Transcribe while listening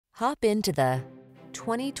Hop into the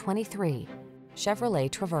 2023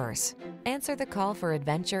 Chevrolet Traverse. Answer the call for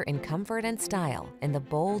adventure in comfort and style in the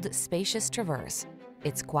bold, spacious Traverse.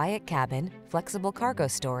 Its quiet cabin, flexible cargo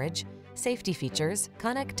storage, safety features,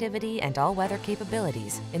 connectivity, and all-weather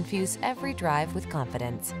capabilities infuse every drive with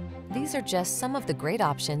confidence. These are just some of the great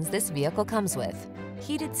options this vehicle comes with: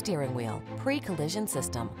 heated steering wheel, pre-collision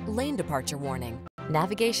system, lane departure warning,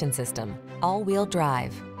 navigation system, all-wheel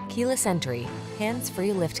drive, keyless entry, hands-free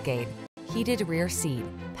liftgate, heated rear seat,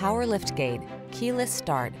 power liftgate, keyless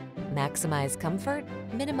start. Maximize comfort,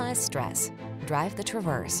 minimize stress. Drive the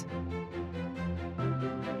Traverse.